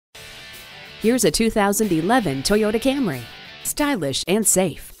Here's a 2011 Toyota Camry. Stylish and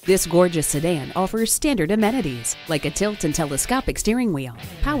safe, this gorgeous sedan offers standard amenities like a tilt and telescopic steering wheel,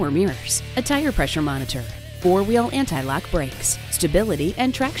 power mirrors, a tire pressure monitor, four-wheel anti-lock brakes, stability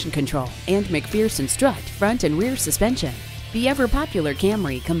and traction control, and McPherson strut front and rear suspension. The ever-popular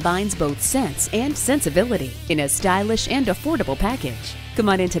Camry combines both sense and sensibility in a stylish and affordable package. Come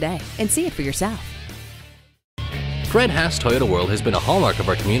on in today and see it for yourself. Fred Haas Toyota World has been a hallmark of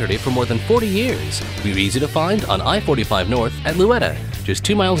our community for more than 40 years. We're easy to find on I-45 North at Louetta, just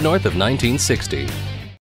 2 miles north of 1960.